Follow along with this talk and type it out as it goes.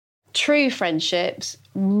true friendships,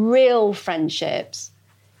 real friendships,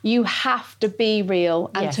 you have to be real.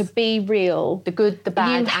 And to be real, the good, the bad,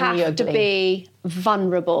 and the ugly. You have to be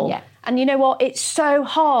vulnerable. Yeah. And you know what? It's so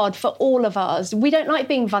hard for all of us. We don't like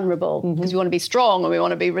being vulnerable because we want to be strong and we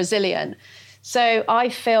want to be resilient. So I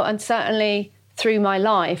feel, and certainly through my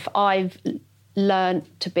life, I've learned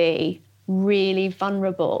to be really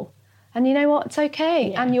vulnerable. And you know what? It's okay.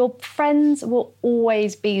 Yeah. And your friends will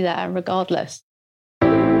always be there regardless.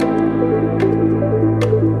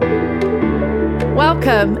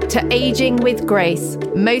 Welcome to Aging with Grace,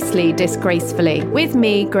 mostly disgracefully, with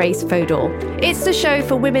me, Grace Fodor. It's the show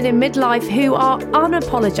for women in midlife who are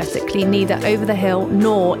unapologetically neither over the hill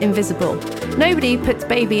nor invisible. Nobody puts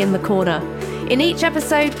baby in the corner. In each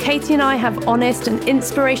episode, Katie and I have honest and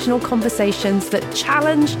inspirational conversations that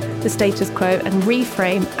challenge the status quo and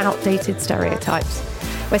reframe outdated stereotypes.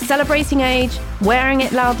 We're celebrating age, wearing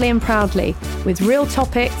it loudly and proudly, with real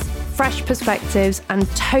topics, fresh perspectives, and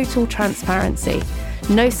total transparency.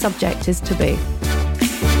 No subject is taboo.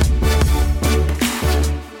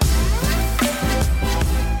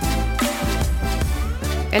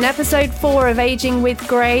 In episode 4 of Aging with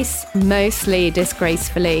Grace, mostly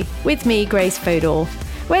disgracefully, with me, Grace Fodor,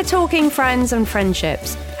 we're talking friends and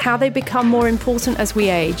friendships, how they become more important as we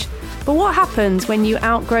age. But what happens when you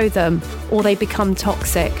outgrow them or they become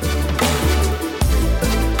toxic?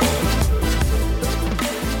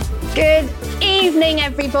 Good evening,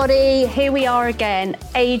 everybody. Here we are again,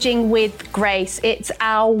 Aging with Grace. It's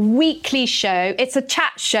our weekly show. It's a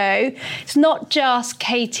chat show. It's not just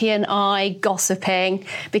Katie and I gossiping,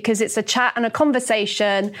 because it's a chat and a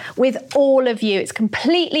conversation with all of you. It's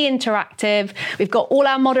completely interactive. We've got all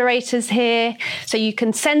our moderators here, so you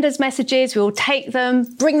can send us messages. We'll take them,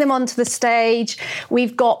 bring them onto the stage.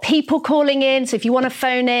 We've got people calling in, so if you want to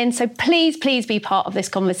phone in, so please be part of this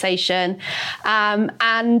conversation.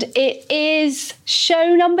 And it is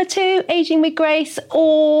show number 2, Aging with Grace,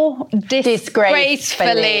 or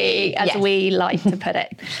disgracefully, as we like to put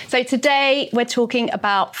it. So today we're talking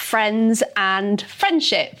about friends and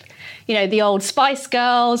friendship. You know, the old Spice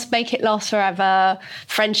Girls, make it last forever,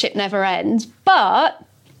 friendship never ends. But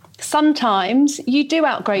sometimes you do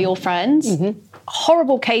outgrow your friends.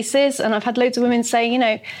 Horrible cases, and I've had loads of women say, you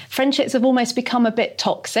know, friendships have almost become a bit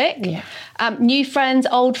toxic. New friends,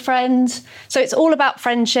 old friends. So it's all about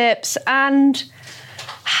friendships and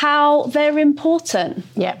how they're important.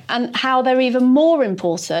 And how they're even more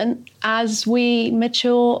important as we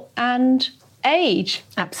mature and age.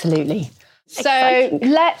 Absolutely. So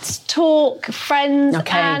let's talk friends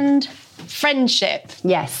and friendship.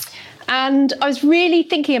 Yes. And I was really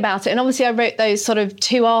thinking about it. And obviously I wrote those sort of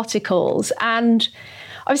 2 articles. And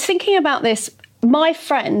I was thinking about this. My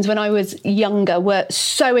friends, when I was younger, were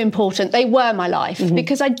so important. They were my life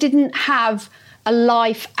because I didn't have a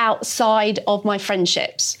life outside of my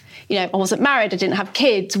friendships. You know, I wasn't married. I didn't have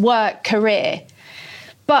kids, work, career.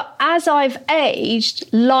 But as I've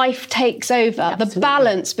aged, life takes over. Absolutely. The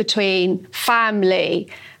balance between family,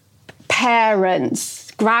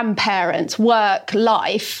 parents, grandparents, work,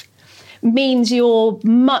 life means you're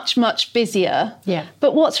much, much busier.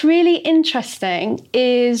 But what's really interesting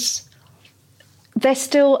is they're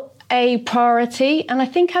still a priority. And I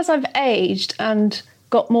think as I've aged and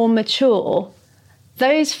got more mature,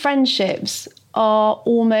 those friendships are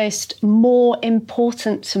almost more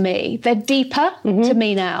important to me. They're deeper to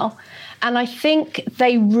me now. And I think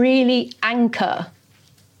they really anchor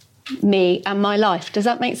me and my life. Does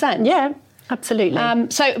that make sense? Yeah, absolutely.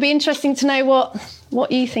 So it'd be interesting to know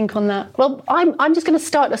what you think on that. Well, I'm just going to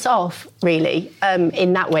start us off, really,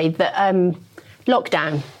 in that way, that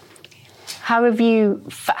lockdown. How have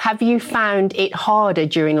you found it harder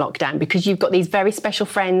during lockdown? Because you've got these very special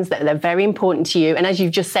friends that are very important to you. And as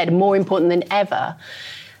you've just said, more important than ever.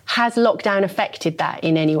 Has lockdown affected that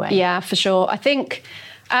in any way? Yeah, for sure. I think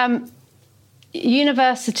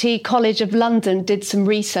University College of London did some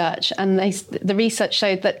research, and the research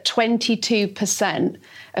showed that 22%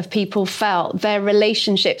 of people felt their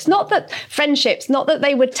relationships, not that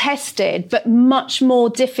they were tested, but much more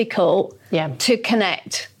difficult to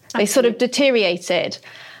connect. They sort of deteriorated.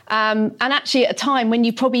 And actually at a time when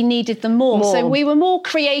you probably needed them more. So we were more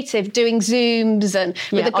creative doing Zooms and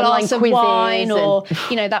with a glass of wine or,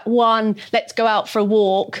 you know, that one, let's go out for a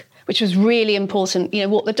walk, which was really important. You know,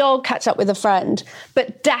 walk the dog, catch up with a friend.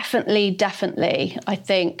 But definitely, I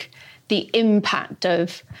think the impact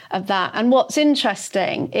of that. And what's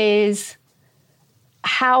interesting is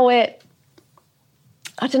how it's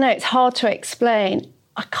hard to explain.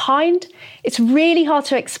 It's really hard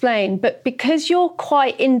to explain, but because you're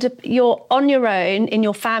you're on your own in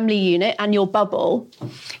your family unit and your bubble,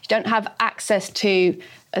 you don't have access to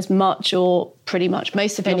as much or pretty much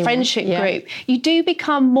most of your friendship group, you do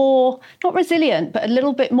become more, not resilient, but a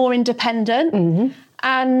little bit more independent.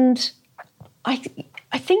 And I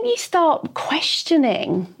think you start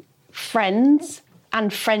questioning friends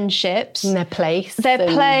and friendships. And their place.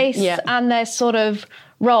 And their sort of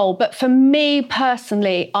role. But for me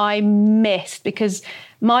personally, I missed, because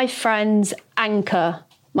my friends anchor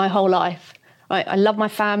my whole life. Right? I love my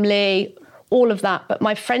family, all of that. But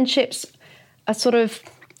my friendships are sort of,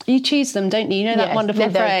 you choose them, don't you? You know that wonderful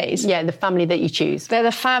phrase? Yeah, the family that you choose. They're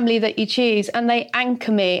the family that you choose, and they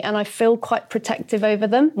anchor me, and I feel quite protective over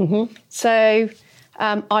them. So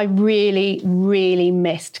I really, really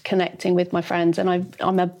missed connecting with my friends, and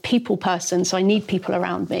I'm a people person, so I need people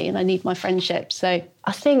around me, and I need my friendships. So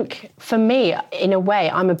I think for me, in a way,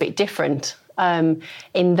 I'm a bit different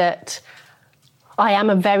in that I am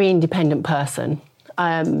a very independent person.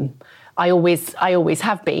 I always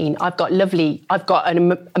have been. I've got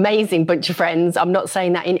an amazing bunch of friends. I'm not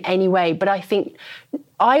saying that in any way, but I think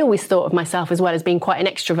I always thought of myself as well as being quite an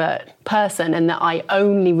extrovert person, and that I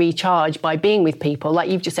only recharge by being with people.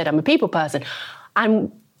 Like you've just said, I'm a people person.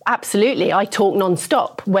 And absolutely, I talk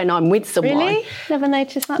non-stop when I'm with someone. Really? Never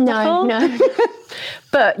noticed that before? No.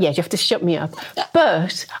 But yeah, you have to shut me up.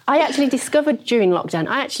 But I actually discovered during lockdown,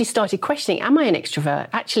 I actually started questioning, am I an extrovert?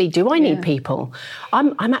 Actually, do I need people?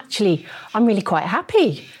 I'm really quite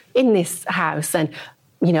happy in this house. And,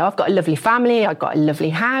 you know, I've got a lovely family, I've got a lovely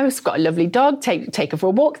house, got a lovely dog, take her for a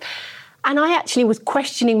walk. And I actually was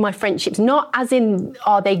questioning my friendships, not as in,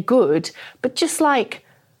 are they good? But just like,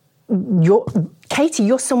 Katie,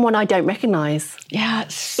 you're someone I don't recognise. Yeah,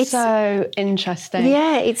 it's so interesting.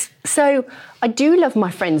 Yeah, so I do love my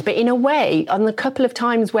friends, but in a way, on the couple of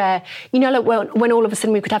times where, you know, like when all of a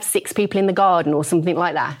sudden we could have 6 people in the garden or something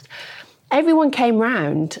like that, everyone came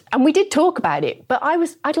round and we did talk about it, but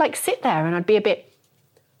I'd like sit there and I'd be a bit,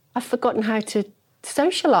 I've forgotten how to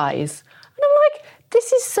socialise. And I'm like,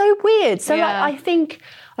 this is so weird. So like, I think,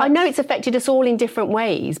 I know it's affected us all in different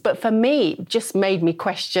ways, but for me, it just made me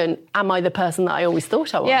question, am I the person that I always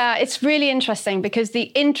thought I was? Yeah, it's really interesting because the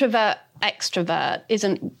introvert extrovert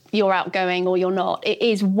isn't you're outgoing or you're not. It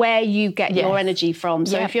is where you get your energy from.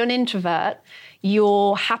 So if you're an introvert,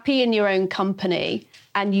 you're happy in your own company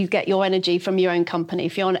and you get your energy from your own company.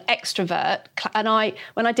 If you're an extrovert, and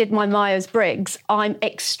when I did my Myers-Briggs, I'm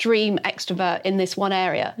extreme extrovert in this one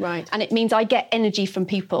area. Right. And it means I get energy from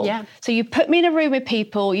people. Yeah. So you put me in a room with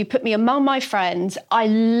people, you put me among my friends, I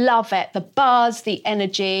love it. The buzz, the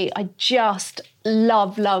energy, I just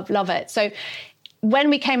love it. So when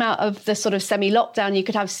we came out of the sort of semi-lockdown, you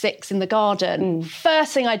could have 6 in the garden.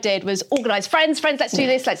 First thing I did was organise friends, let's do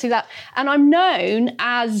this, let's do that. And I'm known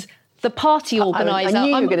as the party organiser. I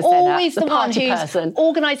knew you were going to say that. I'm always the one who's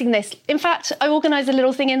organising this. In fact, I organised a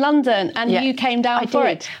little thing in London and you came down for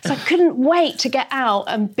it. So I couldn't wait to get out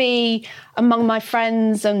and be among my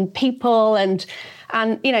friends and people and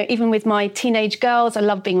you know, even with my teenage girls, I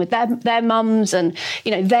love being with their mums and, you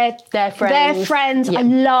know, their friends. I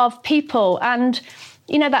love people. And,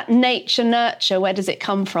 you know, that nature nurture, where does it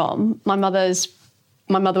come from? My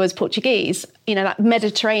mother was Portuguese, you know, that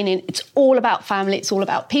Mediterranean, it's all about family, it's all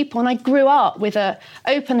about people. And I grew up with an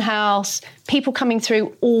open house, people coming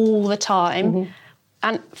through all the time.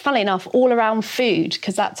 And funnily enough, all around food,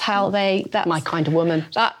 because that's my kind of woman.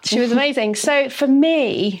 She was amazing. So for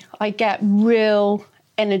me, I get real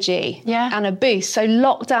energy and a boost. So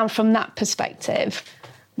lockdown from that perspective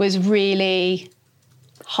was really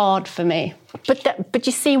hard for me. But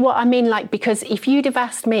you see what I mean? Like, because if you'd have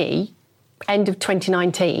asked me, end of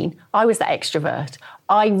 2019, I was that extrovert.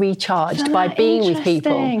 I recharged by being with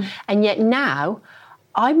people. And yet now,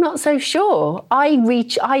 I'm not so sure.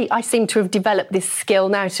 I seem to have developed this skill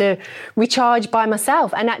now to recharge by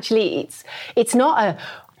myself. And actually, it's not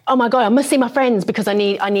oh my God, I must see my friends because I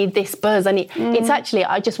need this buzz. It's actually,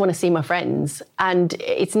 I just want to see my friends. And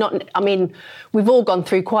it's not, I mean, we've all gone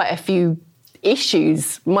through quite a few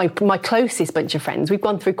issues. My closest bunch of friends, we've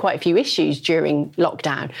gone through quite a few issues during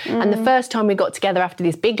lockdown. And the first time we got together after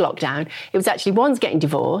this big lockdown, it was actually one's getting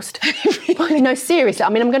divorced. No, seriously. I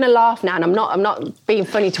mean, I'm going to laugh now, and I'm not being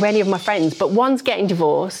funny to any of my friends, but one's getting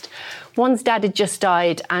divorced. One's dad had just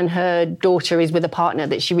died, and her daughter is with a partner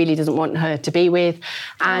that she really doesn't want her to be with.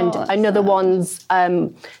 And another one's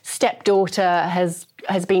stepdaughter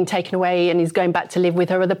has been taken away and is going back to live with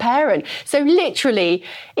her other parent. So literally,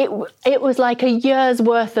 it was like a year's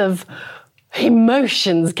worth of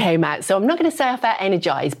emotions came out. So I'm not going to say I felt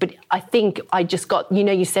energised, but I think I just got, you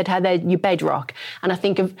know, you said how they're your bedrock. And I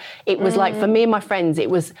think it was like, for me and my friends,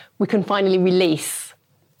 we can finally release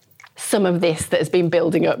some of this that has been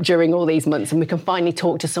building up during all these months, and we can finally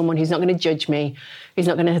talk to someone who's not going to judge me, who's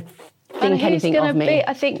not going to think anything of me.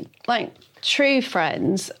 I think, like, true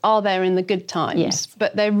friends are there in the good times, Yes.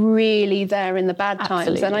 but they're really there in the bad times.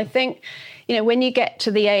 Absolutely. And I think, you know, when you get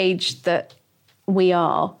to the age that we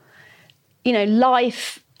are, you know,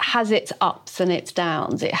 life has its ups and its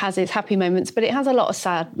downs. It has its happy moments, but it has a lot of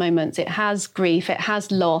sad moments. It has grief, it has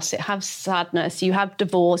loss, it has sadness, you have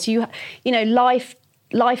divorce, you know, life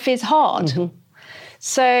is hard. Mm-hmm.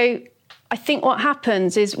 So I think what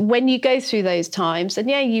happens is when you go through those times, and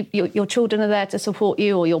your children are there to support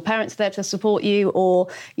you, or your parents are there to support you, or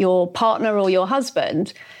your partner or your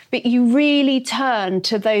husband, but you really turn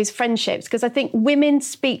to those friendships, because I think women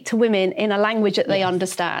speak to women in a language that they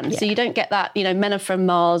understand. Yeah. So you don't get that, you know, men are from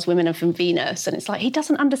Mars, women are from Venus, and it's like, he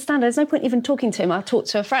doesn't understand. There's no point even talking to him. I'll talk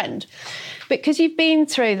to a friend. But because you've been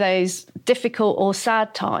through those difficult or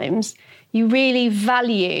sad times, you really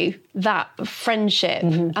value that friendship.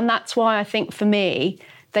 Mm-hmm. And that's why I think for me,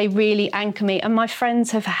 they really anchor me. And my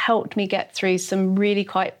friends have helped me get through some really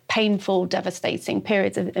quite painful, devastating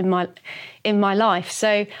periods in my life. So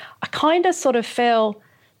I kind of sort of feel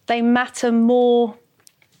they matter more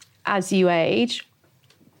as you age,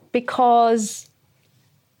 because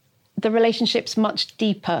the relationship's much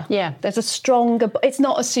deeper. Yeah. There's a stronger, it's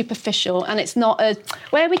not as superficial, and it's not a,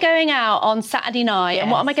 where are we going out on Saturday night? Yes.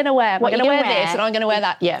 And what am I going to wear? Am I going to wear this? And I'm going to wear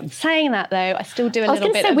that. Yeah. Saying that though, I still do a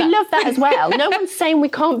little bit of that. We love that as well. No one's saying we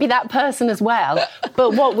can't be that person as well.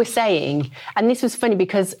 But what we're saying, and this was funny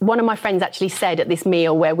because one of my friends actually said at this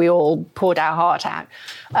meal where we all poured our heart out,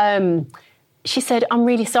 she said, I'm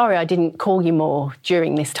really sorry I didn't call you more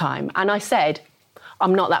during this time. And I said,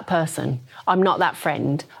 I'm not that person. I'm not that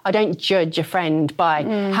friend. I don't judge a friend by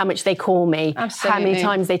how much they call me, Absolutely. how many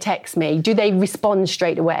times they text me. Do they respond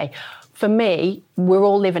straight away? For me, we're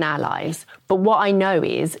all living our lives. But what I know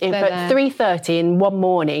is if at 3:30 in one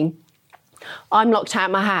morning, I'm locked out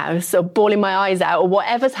of my house or bawling my eyes out or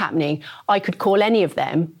whatever's happening, I could call any of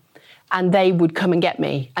them and they would come and get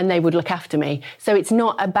me and they would look after me. So it's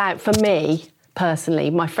not about, for me, personally,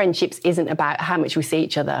 my friendships isn't about how much we see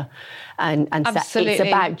each other, and Absolutely. it's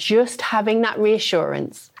about just having that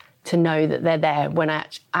reassurance to know that they're there when I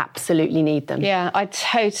absolutely need them. Yeah, I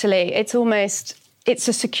totally. It's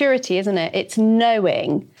a security, isn't it? It's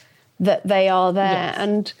knowing that they are there. Yes.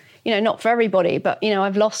 And, you know, not for everybody, but, you know,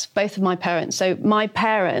 I've lost both of my parents. So my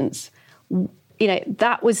parents, you know,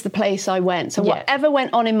 that was the place I went. So whatever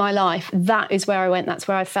went on in my life, that is where I went. That's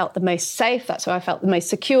where I felt the most safe. That's where I felt the most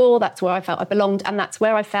secure. That's where I felt I belonged. And that's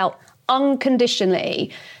where I felt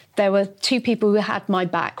unconditionally there were two people who had my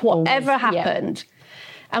back, whatever happened.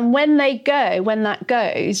 And when that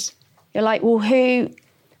goes, you're like, well, who's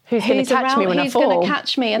going to catch me when I fall? Who's going to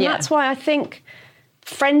catch me? And that's why I think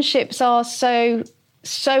friendships are so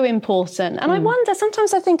important. And I wonder,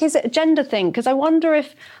 sometimes I think, is it a gender thing? Because I wonder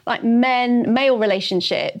if, like, male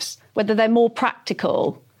relationships, whether they're more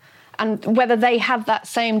practical and whether they have that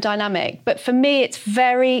same dynamic. But for me, it's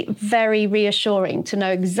very, very reassuring to know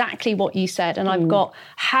exactly what you said. And I've got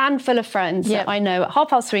a handful of friends that I know at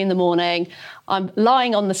 3:30 in the morning, I'm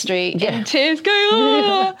lying on the street in tears going,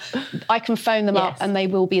 oh! I can phone them up and they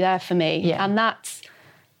will be there for me. Yeah. And that's,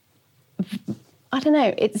 I don't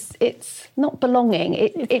know, it's not belonging.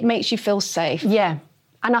 It makes you feel safe. Yeah.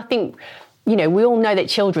 And I think, you know, we all know that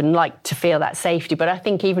children like to feel that safety, but I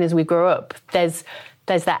think even as we grow up, there's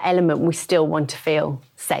that element we still want to feel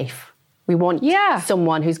safe. We want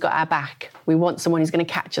someone who's got our back. We want someone who's going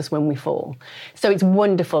to catch us when we fall. So it's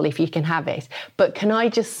wonderful if you can have it. But can I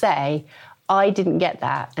just say, I didn't get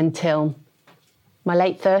that until my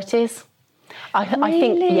late 30s.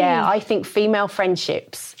 I think female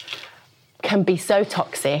friendships can be so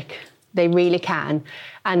toxic. They really can.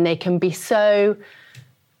 And they can be so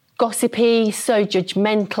gossipy, so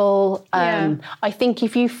judgmental. I think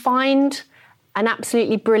if you find an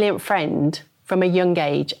absolutely brilliant friend from a young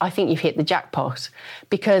age, I think you've hit the jackpot.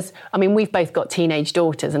 Because, I mean, we've both got teenage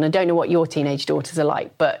daughters, and I don't know what your teenage daughters are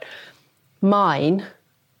like, but mine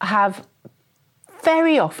have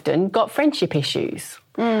very often got friendship issues.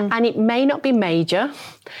 And it may not be major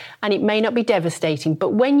and it may not be devastating, but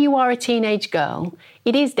when you are a teenage girl,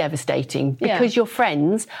 it is devastating because your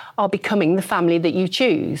friends are becoming the family that you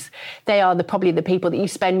choose. They are probably the people that you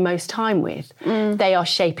spend most time with. They are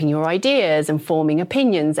shaping your ideas and forming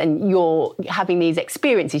opinions, and you're having these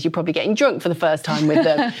experiences. You're probably getting drunk for the first time with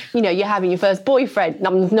them. You know, you're having your first boyfriend.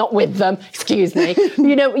 I'm not with them, excuse me.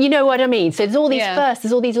 You know what I mean? So there's all these firsts,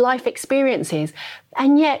 there's all these life experiences.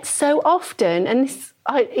 And yet so often, and this,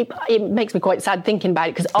 it makes me quite sad thinking about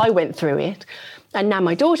it because I went through it. and now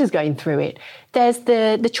my daughter's going through it, there's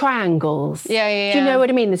the triangles. Yeah. Do you know what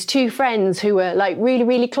I mean? There's two friends who are like really,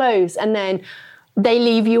 really close, and then they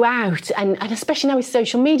leave you out. And especially now with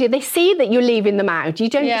social media, they see that you're leaving them out. You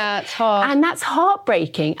don't. Yeah, it's hard. And that's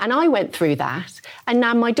heartbreaking. And I went through that. And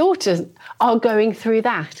now my daughters are going through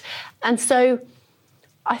that. And so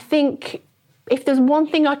I think if there's one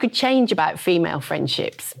thing I could change about female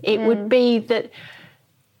friendships, it would be that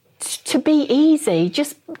to be easy,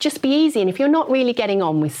 just be easy. And if you're not really getting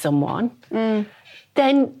on with someone,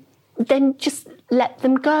 then just let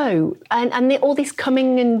them go. And all this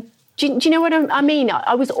coming and... Do you know what I mean?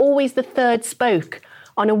 I was always the third spoke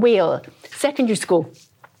on a wheel. Secondary school,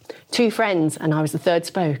 2 friends, and I was the third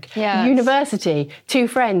spoke. Yeah. University, 2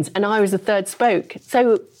 friends, and I was the third spoke.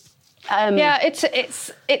 So...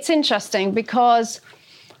 it's interesting because,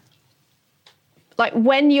 like,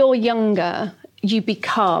 when you're younger, you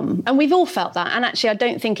become, and we've all felt that. And actually, I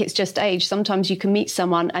don't think it's just age. Sometimes you can meet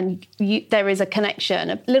someone and there is a connection,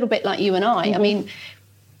 a little bit like you and I. I mean,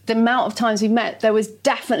 the amount of times we've met, there was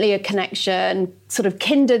definitely a connection, sort of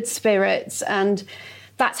kindred spirits, and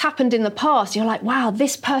that's happened in the past. You're like, wow,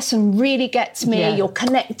 this person really gets me. Yeah. You're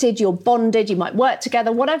connected, you're bonded, you might work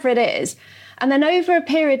together, whatever it is. And then over a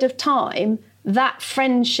period of time, that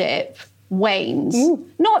friendship wanes.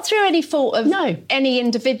 Not through any fault of any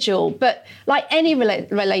individual, but like any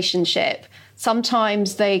relationship,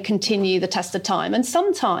 sometimes they continue the test of time. And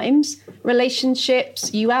sometimes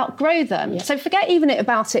relationships, you outgrow them. Yeah. So forget even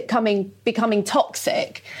about it becoming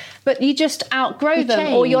toxic, but you just outgrow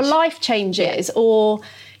them, or your life changes, or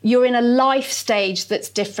you're in a life stage that's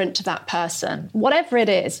different to that person, whatever it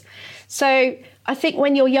is. So I think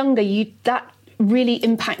when you're younger, that really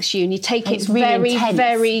impacts you, and you take it very,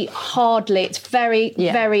 very hardly. It's very,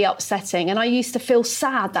 very upsetting. And I used to feel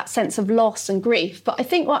sad, that sense of loss and grief. But I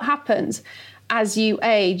think what happens as you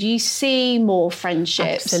age, you see more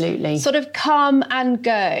friendships sort of come and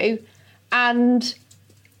go. And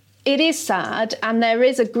it is sad, and there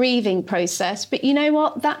is a grieving process. But you know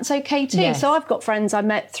what? That's okay too. Yes. So I've got friends I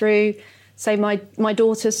met through, say, my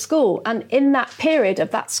daughter's school. And in that period of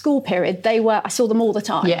that school period, I saw them all the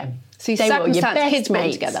time. Yeah. So kids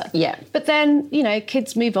bond together. Yeah. But then,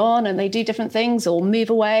 kids move on and they do different things or move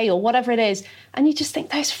away or whatever it is. And you just think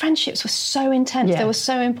those friendships were so intense. Yeah. They were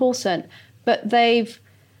so important. But they've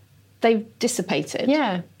dissipated.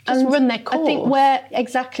 Yeah. Just run their course. I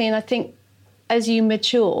think and I think as you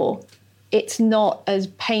mature, it's not as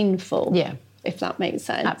painful. Yeah. If that makes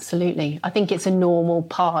sense. Absolutely. I think it's a normal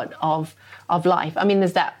part of life. I mean,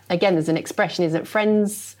 there's an expression, isn't it?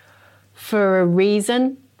 Friends for a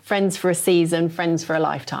reason, friends for a season, friends for a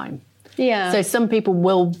lifetime. Yeah. So some people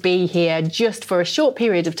will be here just for a short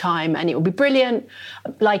period of time and it will be brilliant.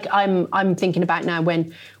 Like I'm thinking about now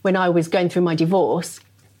when I was going through my divorce,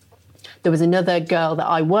 there was another girl that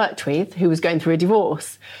I worked with who was going through a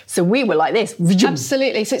divorce. So we were like this.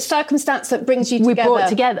 Absolutely. So it's circumstance that brings you together. We brought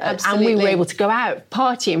together. Absolutely. And we were able to go out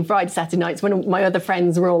partying Friday, Saturday nights when my other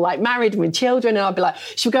friends were all like married with children. And I'd be like,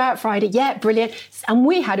 should we go out Friday? Yeah, brilliant. And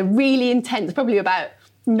we had a really intense, probably about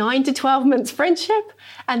 9 to 12 months friendship.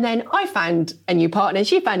 And then I found a new partner.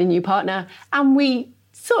 She found a new partner. And we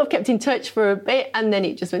sort of kept in touch for a bit. And then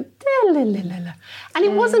it just went, and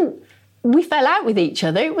it wasn't, we fell out with each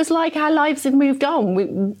other. It was like our lives had moved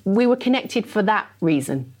on. We were connected for that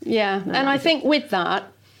reason. Yeah. And I think with that,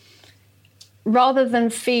 rather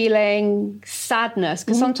than feeling sadness,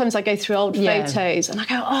 because sometimes I go through old photos and I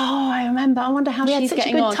go, oh, I remember, I wonder how she's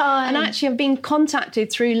getting on. And actually I've been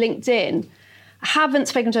contacted through LinkedIn. I haven't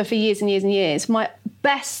spoken to her for years and years and years. My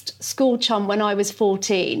best school chum when I was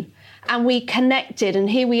 14. And we connected, and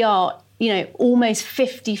here we are, almost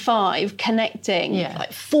 55 connecting,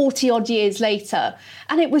 like 40 odd years later.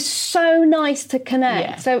 And it was so nice to connect.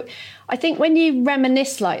 Yeah. So I think when you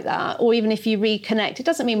reminisce like that, or even if you reconnect, it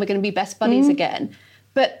doesn't mean we're going to be best buddies again,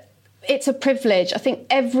 but it's a privilege. I think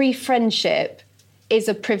every friendship is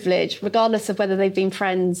a privilege, regardless of whether you've been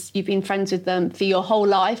friends with them for your whole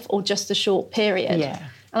life or just a short period. Yeah.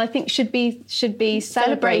 And I think should be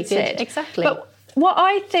celebrated. Exactly. But what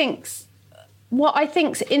I think's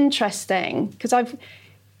interesting, because I've,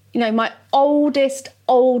 my oldest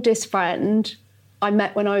friend I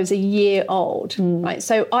met when I was a year old, right?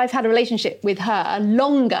 So I've had a relationship with her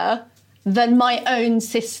longer than my own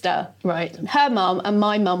sister. Right. Her mum and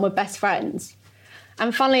my mum were best friends.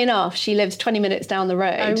 And funnily enough, she lives 20 minutes down the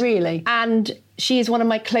road. Oh, really? And she is one of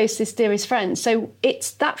my closest, dearest friends. So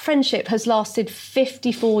that friendship has lasted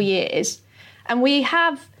 54 years. And we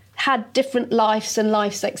have had different lives and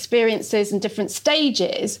life's experiences and different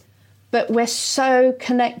stages, but we're so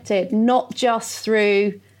connected, not just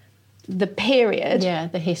through the period,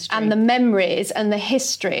 the history, and the memories and the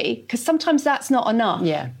history, because sometimes that's not enough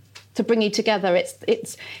to bring you together.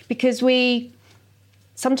 It's because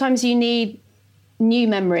sometimes you need new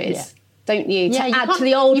memories, don't you, to add to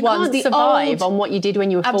the old ones. You can't survive on what you did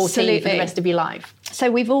when you were 14 for the rest of your life. So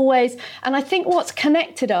we've always, and I think what's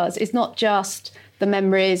connected us is not just the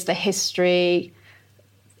memories, the history,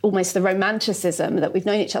 almost the romanticism that we've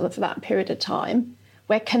known each other for that period of time.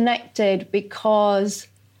 We're connected because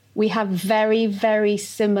we have very, very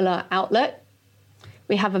similar outlook.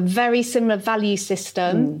 We have a very similar value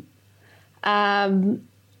system. We're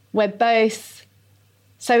both,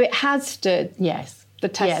 so it has stood the test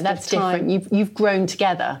of time. Yeah, that's different. You've grown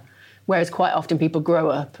together, whereas quite often people grow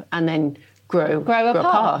up and then grow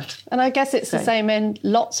apart. And I guess it's the same in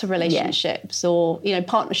lots of relationships or, you know,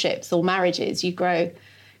 partnerships or marriages. You grow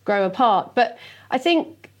apart. But I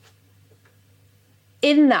think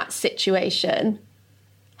in that situation,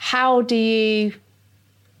 how do you,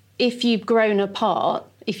 if you've grown apart,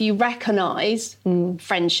 if you recognise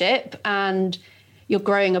friendship and you're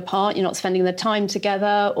growing apart, you're not spending the time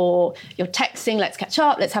together, or you're texting, let's catch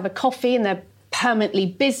up, let's have a coffee, and they're permanently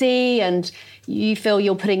busy and you feel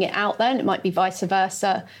you're putting it out there, and it might be vice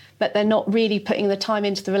versa, but they're not really putting the time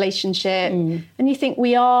into the relationship, and you think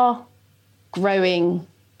we are growing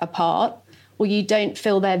apart, or you don't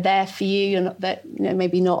feel they're there for you, you're not that, you know,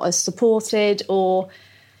 maybe not as supported, or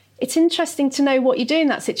it's interesting to know what you do in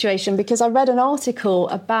that situation, because I read an article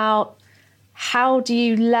about how do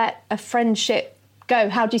you let a friendship go?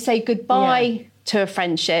 How do you say goodbye to a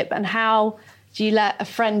friendship, and how do you let a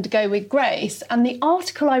friend go with grace? And the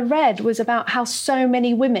article I read was about how so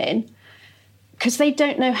many women, because they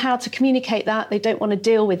don't know how to communicate that, they don't want to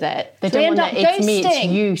deal with it. They don't want that it's me, it's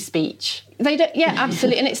you speech. They don't,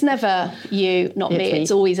 absolutely. And it's never you, not me.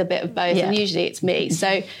 It's always a bit of both, and usually it's me.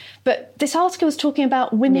 So, but this article was talking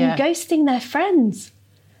about women ghosting their friends.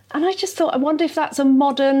 And I just thought, I wonder if that's a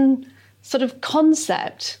modern sort of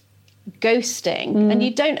concept, ghosting. And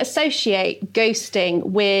you don't associate ghosting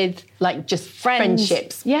with like just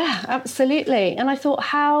friendships. Yeah, absolutely. And I thought,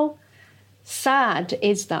 how sad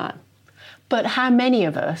is that? But how many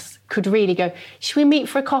of us could really go, should we meet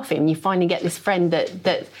for a coffee? And you finally get this friend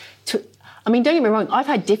I mean, don't get me wrong, I've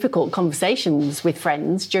had difficult conversations with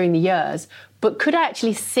friends during the years, but could I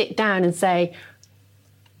actually sit down and say,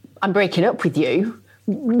 I'm breaking up with you,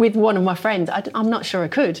 with one of my friends? I'm not sure I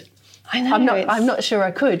could. I know. I'm not sure I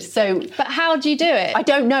could. So, but how do you do it? I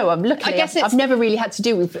don't know. I've never really had to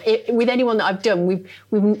do with anyone that I've done.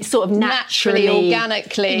 We've sort of naturally,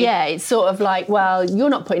 organically. Yeah, it's sort of like, well, you're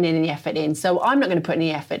not putting any effort in, so I'm not going to put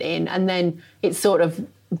any effort in, and then it's sort of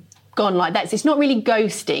gone like that. So it's not really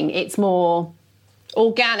ghosting. It's more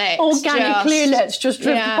organically. Let's just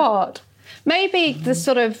drift apart. Maybe the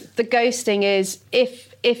sort of the ghosting is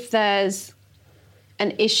if there's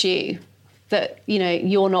an issue that, you know,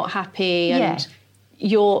 you're not happy and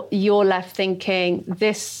you're left thinking,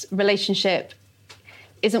 this relationship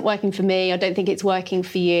isn't working for me, I don't think it's working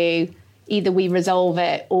for you, either we resolve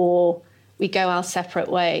it or we go our separate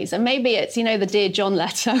ways. And maybe it's, you know, the Dear John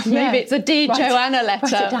letter, maybe it's a Dear Joanna letter.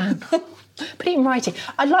 Write it down. Put it in writing.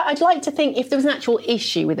 I'd like to think if there was an actual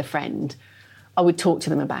issue with a friend, I would talk to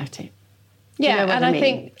them about it. Yeah, and I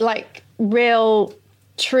think like real,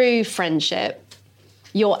 true friendship,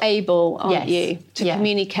 you're able, aren't you, to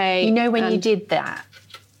communicate. You know, when you did that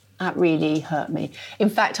really hurt me. In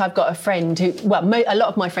fact, I've got a friend who, a lot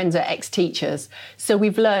of my friends are ex-teachers, so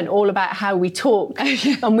we've learned all about how we talk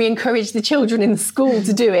and we encourage the children in the school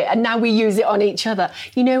to do it, and now we use it on each other.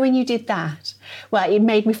 You know, when you did that, well, it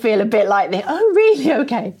made me feel a bit like this. Oh, really?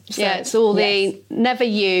 Okay. So, it's all the never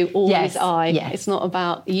you, always I. Yes. It's not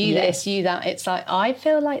about you this, you that. It's like, I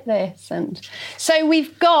feel like this. And so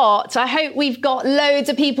I hope we've got loads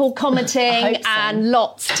of people commenting and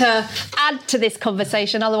lots to add to this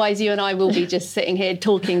conversation. Otherwise, you and I will be just sitting here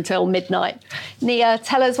talking till midnight. Nia,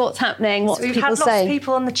 tell us what's happening. What we've had lots of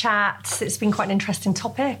people on the chat. It's been quite an interesting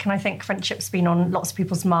topic, and I think friendship's been on lots of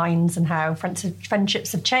people's minds and how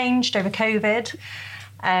friendships have changed over COVID.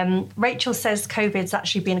 Rachel says COVID's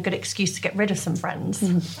actually been a good excuse to get rid of some friends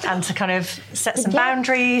and to kind of set some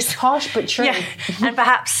boundaries. Harsh but true. Yeah. And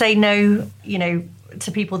perhaps say no, you know,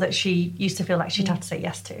 to people that she used to feel like she'd have to say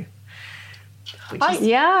yes to.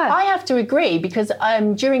 I have to agree, because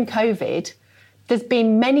during COVID, there's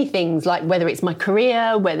been many things, like whether it's my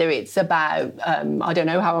career, whether it's about, I don't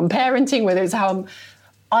know, how I'm parenting, whether it's how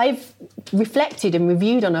I've reflected and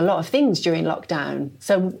reviewed on a lot of things during lockdown.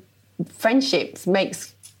 So friendships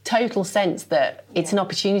makes total sense that it's an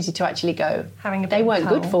opportunity to actually go, they weren't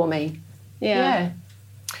good for me. Yeah.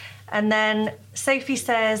 And then Sophie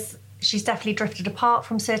says she's definitely drifted apart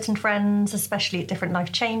from certain friends, especially at different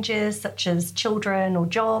life changes, such as children or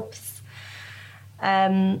jobs.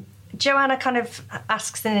 Joanna kind of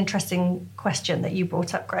asks an interesting question that you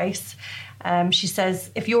brought up, Grace. She says,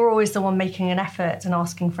 if you're always the one making an effort and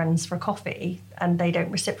asking friends for a coffee and they don't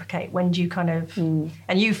reciprocate, when do you kind of, and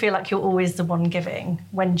you feel like you're always the one giving,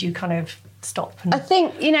 when do you kind of stop? I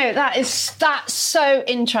think, that's so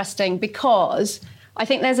interesting, because I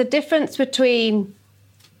think there's a difference between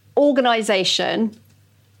organisation.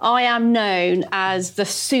 I am known as the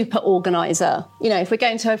super organiser. If we're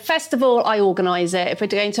going to a festival, I organise it. If we're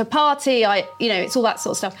going to a party, it's all that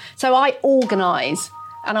sort of stuff. So I organise,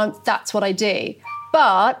 and that's what I do.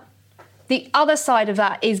 But the other side of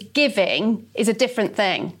that is giving is a different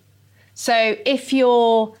thing. So if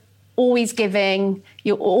you're always giving,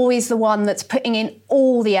 you're always the one that's putting in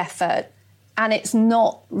all the effort, and it's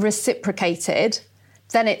not reciprocated,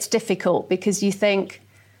 then it's difficult, because you think,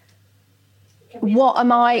 what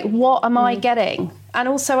am I getting? And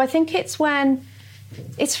also I think it's when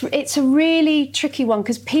it's a really tricky one,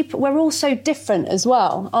 because we're all so different as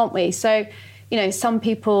well, aren't we? So, some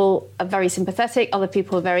people are very sympathetic, other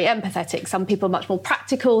people are very empathetic, some people are much more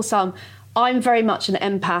practical, I'm very much an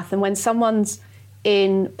empath, and when someone's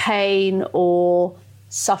in pain or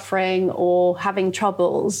suffering or having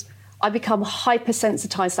troubles, I become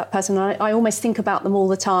hypersensitized to that person. I almost think about them all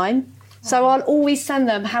the time. So I'll always send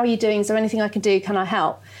them, how are you doing? Is there anything I can do? Can I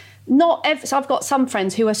help? So I've got some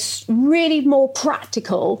friends who are really more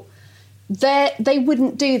practical. They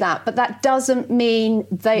wouldn't do that, but that doesn't mean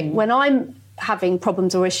when I'm having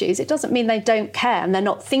problems or issues, it doesn't mean they don't care and they're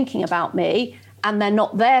not thinking about me and they're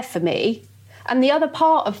not there for me. And the other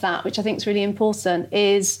part of that, which I think is really important,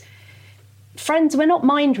 is friends, we're not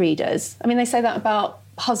mind readers. I mean, they say that about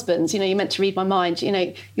husbands, you're meant to read my mind,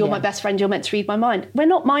 you're my best friend, you're meant to read my mind. We're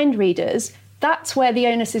not mind readers. That's where the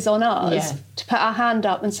onus is on us to put our hand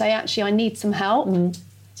up and say, actually, I need some help.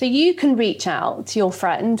 So you can reach out to your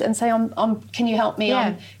friend and say, can you help me?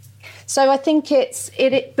 Yeah. So I think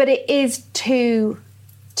but it is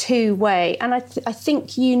two-way. And I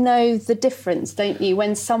think the difference, don't you?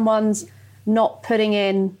 When someone's not putting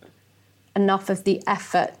in enough of the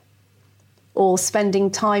effort or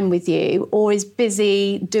spending time with you, or is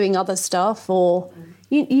busy doing other stuff, or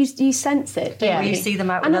you sense it, don't you? You see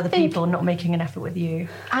them out with other people not making an effort with you.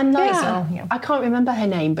 And I can't remember her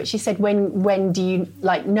name, but she said, when do you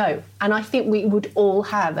know? And I think we would all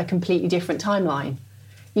have a completely different timeline.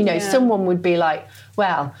 Someone would be like,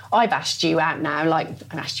 well, I've asked you out now, I've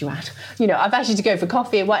asked you to go for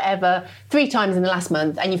coffee or whatever 3 times in the last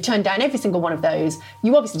month, and you've turned down every single one of those.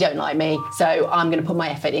 You obviously don't like me, so I'm going to put my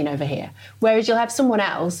effort in over here. Whereas you'll have someone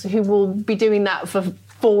else who will be doing that for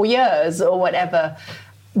 4 years or whatever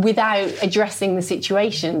without addressing the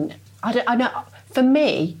situation. I don't know. For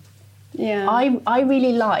me, I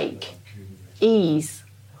really like ease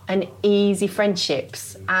and easy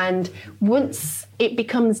friendships. And once it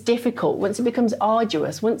becomes difficult, once it becomes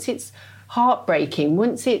arduous, once it's heartbreaking,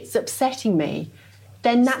 once it's upsetting me,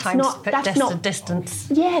 then that's not distance.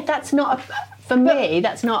 Yeah, that's not for me.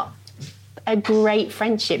 That's not a great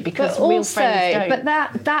friendship, because real friends don't.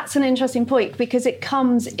 But that's an interesting point, because it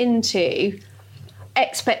comes into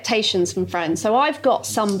expectations from friends. So I've got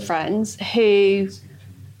some friends who,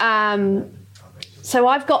 I've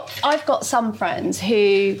got some friends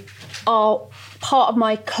who are part of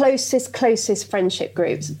my closest friendship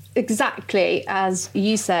groups. Exactly as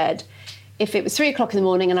you said, if it was 3 o'clock in the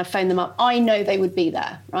morning and I phoned them up, I know they would be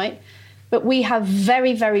there, right? But we have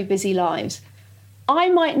very, very busy lives. I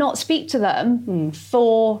might not speak to them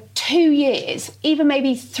for 2 years, even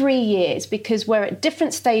maybe 3 years, because we're at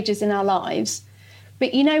different stages in our lives.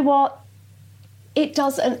 But you know what? It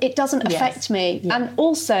doesn't affect me. Yeah. And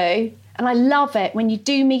also, and I love it when you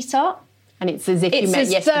do meet up. And it's as if you met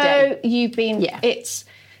yesterday. It's as though you've been,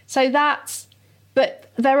 but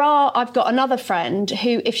I've got another friend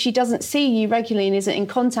who, if she doesn't see you regularly and isn't in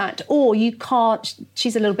contact, or you can't,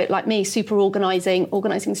 she's a little bit like me, super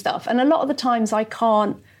organising stuff. And a lot of the times I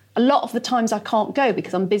can't go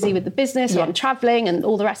because I'm busy with the business or I'm travelling and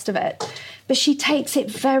all the rest of it. But she takes it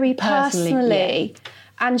very personally.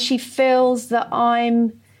 And she feels that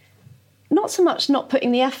I'm not so much not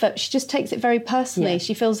putting the effort, she just takes it very personally. Yeah.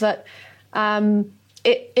 She feels that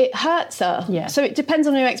it hurts her. Yeah. So it depends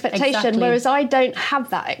on your expectation, whereas I don't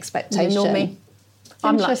have that expectation. Ignore me.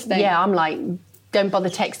 I'm like, don't bother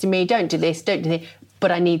texting me, don't do this,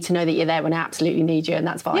 but I need to know that you're there when I absolutely need you, and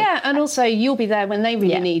that's fine. Yeah, and also you'll be there when they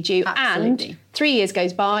really need you. Absolutely. And 3 years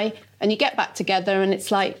goes by and you get back together and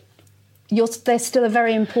it's like, they're still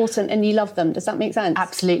very important and you love them. Does that make sense?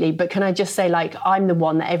 Absolutely. But can I just say, I'm the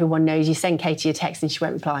one that everyone knows, you send Katie a text and she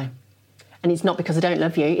won't reply. And it's not because I don't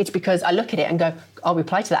love you. It's because I look at it and go, I'll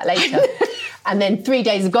reply to that later. And then 3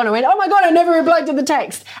 days have gone, I went, oh my God, I never replied to the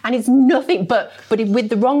text. And it's nothing but with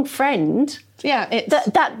the wrong friend. Yeah, it's...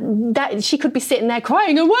 that she could be sitting there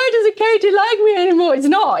crying, and why doesn't Katie like me anymore? It's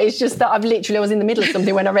not. It's just that I was in the middle of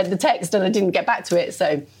something when I read the text and I didn't get back to it.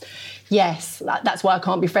 So, yes, that's why I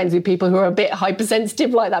can't be friends with people who are a bit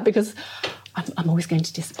hypersensitive like that, because I'm always going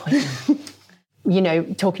to disappoint them. You know,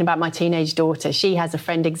 talking about my teenage daughter, she has a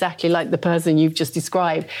friend exactly like the person you've just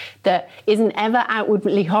described that isn't ever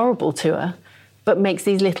outwardly horrible to her, but makes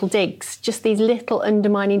these little digs, just these little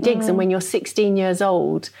undermining digs. And when you're 16 years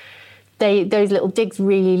old, those little digs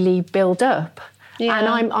really build up. Yeah.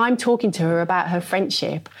 And I'm talking to her about her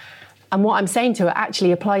friendship, and what I'm saying to her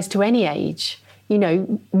actually applies to any age. You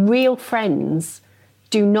know, real friends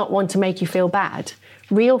do not want to make you feel bad.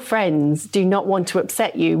 Real friends do not want to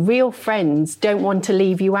upset you. Real friends don't want to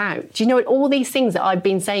leave you out. Do you know what? All these things that I've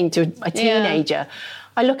been saying to a teenager,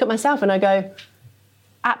 I look at myself and I go,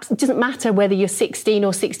 it doesn't matter whether you're 16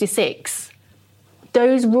 or 66.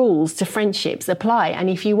 Those rules to friendships apply. And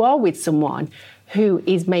if you are with someone who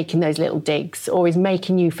is making those little digs, or is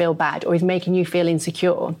making you feel bad, or is making you feel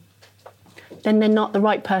insecure, then they're not the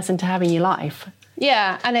right person to have in your life.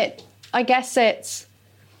 Yeah, and I guess it's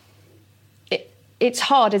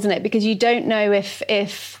hard, isn't it? Because you don't know if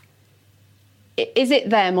is it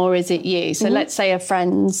them or is it you? So let's say a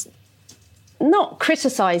friend's not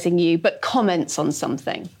criticising you, but comments on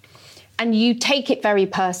something, and you take it very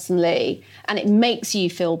personally, and it makes you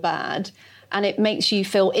feel bad, and it makes you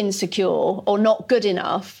feel insecure or not good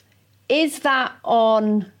enough. Is that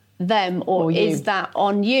on them or is that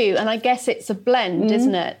on you? And I guess it's a blend,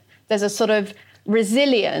 isn't it? There's a sort of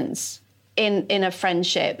resilience in a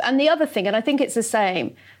friendship. And the other thing, and I think it's the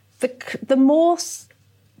same, the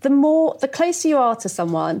closer you are to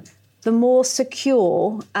someone, the more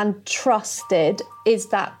secure and trusted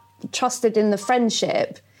in the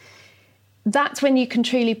friendship. That's when you can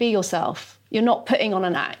truly be yourself. You're not putting on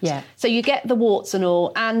an act. Yeah. So you get the warts and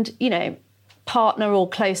all, and, you know, partner or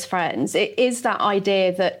close friends, it is that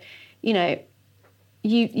idea that, you know,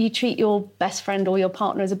 you treat your best friend or your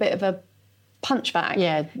partner as a bit of a punch bag.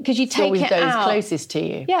 Yeah. Because you take always it those out. closest to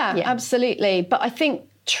you. Yeah, absolutely. But I think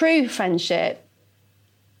true friendship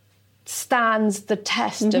stands the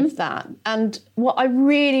test of that. And what I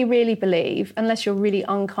really, really believe, unless you're a really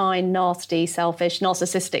unkind, nasty, selfish,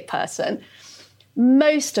 narcissistic person,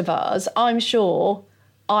 most of us, I'm sure,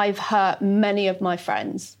 I've hurt many of my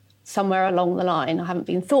friends somewhere along the line. I haven't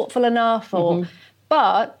been thoughtful enough,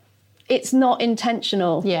 but it's not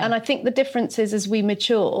intentional. Yeah. And I think the difference is as we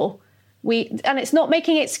mature, and it's not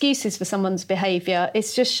making excuses for someone's behaviour,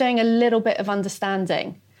 it's just showing a little bit of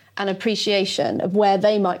understanding and appreciation of where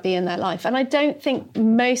they might be in their life. And I don't think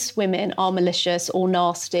most women are malicious or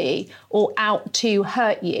nasty or out to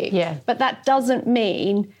hurt you. Yeah. But that doesn't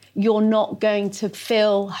mean you're not going to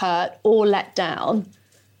feel hurt or let down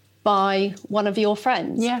by one of your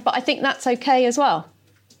friends. Yeah. But I think that's okay as well.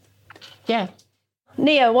 Yeah.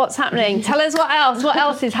 Nia, what's happening? Tell us what else. What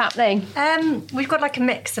else is happening? We've got like a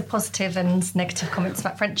mix of positive and negative comments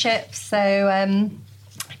about friendship. So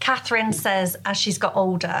Catherine says as she's got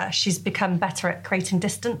older, she's become better at creating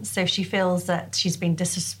distance. So if she feels that she's been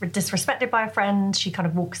disrespected by a friend, she kind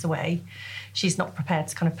of walks away. She's not prepared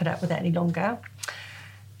to kind of put up with it any longer.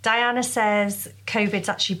 Diana says COVID's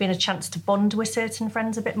actually been a chance to bond with certain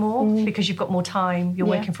friends a bit more because you've got more time. You're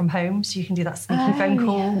working from home, so you can do that sneaky phone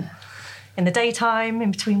call in the daytime, in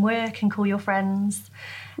between work, and call your friends.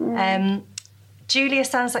 Julia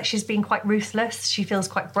sounds like she's been quite ruthless. She feels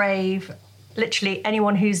quite brave. Literally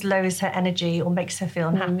anyone who lowers her energy or makes her feel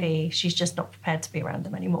unhappy, she's just not prepared to be around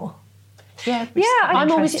them anymore. Yeah,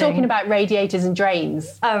 I'm always talking about radiators and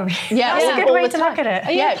drains. Oh, yeah, that's a good way to look at it.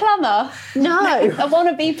 Are you a plumber? No. A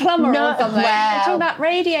wannabe plumber No, or something? well, You're talking about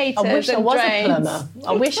radiators I wish I and was drains. a plumber.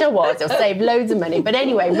 I wish I was. It'll save loads of money. But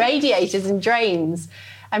anyway, radiators and drains.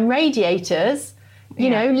 And radiators, you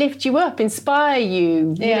know, lift you up, inspire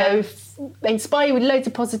you, you know, inspire you with loads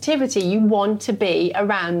of positivity. You want to be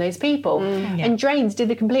around those people. And drains do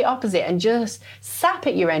the complete opposite and just sap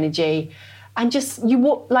at your energy. And just,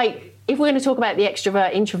 like, if we're going to talk about the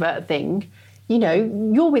extrovert-introvert thing, you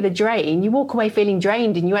know, you're with a drain, you walk away feeling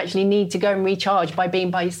drained and you actually need to go and recharge by being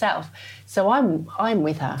by yourself. So I'm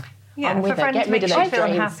with her. Yeah, I'm with for her. friends Get rid of makes you those feel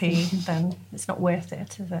drains. unhappy, then it's not worth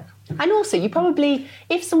it, is it? And also, you probably,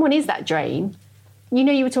 if someone is that drain, you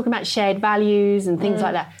know, you were talking about shared values and things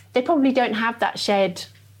like that. They probably don't have that shared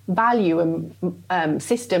value and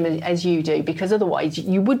system as you do, because otherwise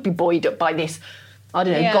you would be buoyed up by this, I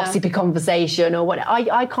don't know, gossipy conversation or what.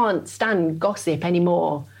 I can't stand gossip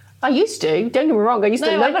anymore. I used to. Don't get me wrong. I used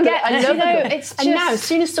to love it. I love it. It's and now, as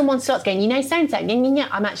soon as someone starts going, so-and-so,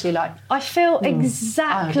 I'm actually like... I feel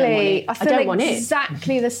exactly... I don't want it.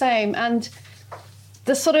 Exactly the same. And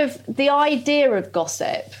the idea of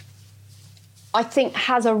gossip, I think,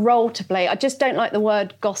 has a role to play. I just don't like the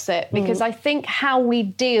word gossip because I think how we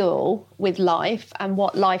deal with life and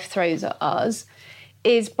what life throws at us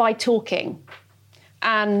is by talking.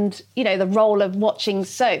 And, the role of watching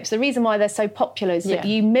soaps. The reason why they're so popular is that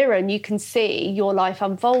you mirror and you can see your life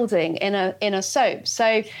unfolding in a soap.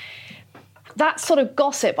 So that sort of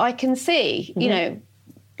gossip I can see,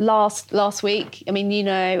 last week,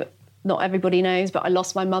 not everybody knows, but I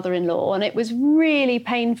lost my mother-in-law and it was really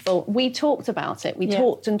painful. We talked about it. We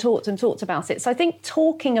talked and talked and talked about it. So I think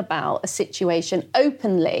talking about a situation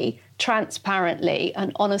openly, transparently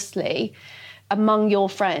and honestly among your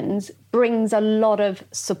friends brings a lot of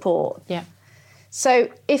support. Yeah. So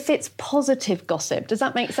if it's positive gossip, does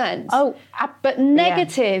that make sense? Oh, but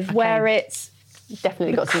negative where it's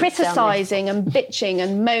definitely got criticising and bitching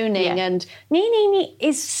and moaning and nee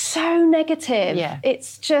is so negative. Yeah.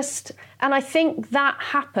 It's just, and I think that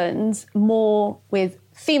happens more with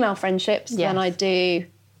female friendships than I do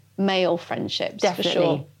male friendships. Definitely. For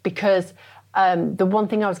sure. Because the one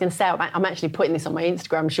thing I was going to say, I'm actually putting this on my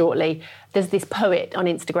Instagram shortly. There's this poet on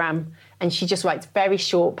Instagram and she just writes very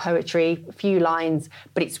short poetry, a few lines,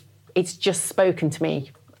 but it's just spoken to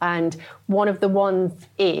me. And one of the ones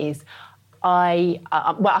is, I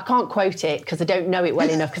can't quote it because I don't know it well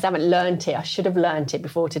enough because I haven't learnt it. I should have learnt it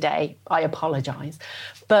before today. I apologise.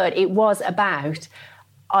 But it was about,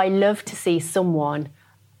 I love to see someone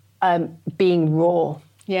being raw.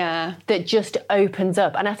 Yeah. That just opens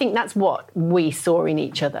up. And I think that's what we saw in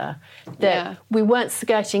each other. That we weren't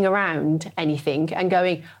skirting around anything and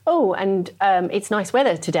going, it's nice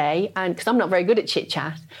weather today. And because I'm not very good at chit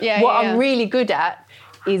chat. I'm really good at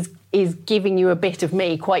is giving you a bit of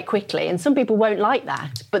me quite quickly. And some people won't like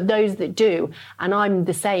that, but those that do, and I'm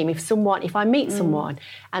the same. If I meet someone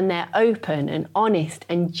and they're open and honest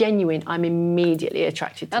and genuine, I'm immediately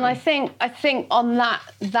attracted to them. And I think on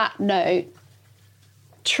that note,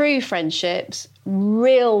 true friendships,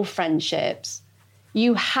 real friendships,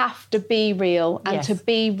 you have to be real. And to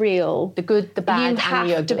be real, the good, the bad, and the ugly.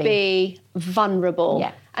 You have to be vulnerable.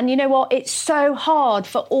 Yeah. And you know what? It's so hard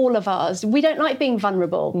for all of us. We don't like being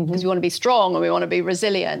vulnerable because we want to be strong and we want to be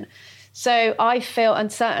resilient. So I feel, and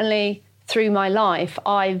certainly through my life,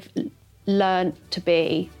 I've learned to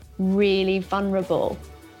be really vulnerable.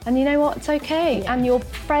 And you know what? It's okay. Yeah. And your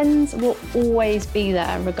friends will always be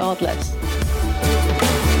there regardless.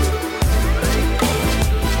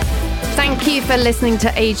 Thank you for listening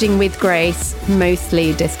to Aging with Grace,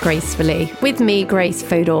 mostly disgracefully, with me, Grace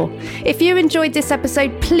Fodor. If you enjoyed this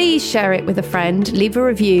episode, please share it with a friend, leave a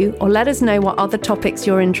review, or let us know what other topics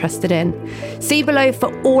you're interested in. See below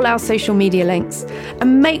for all our social media links.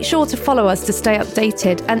 And make sure to follow us to stay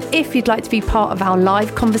updated, and if you'd like to be part of our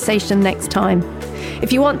live conversation next time.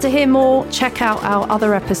 If you want to hear more, check out our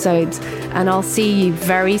other episodes, and I'll see you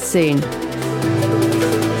very soon.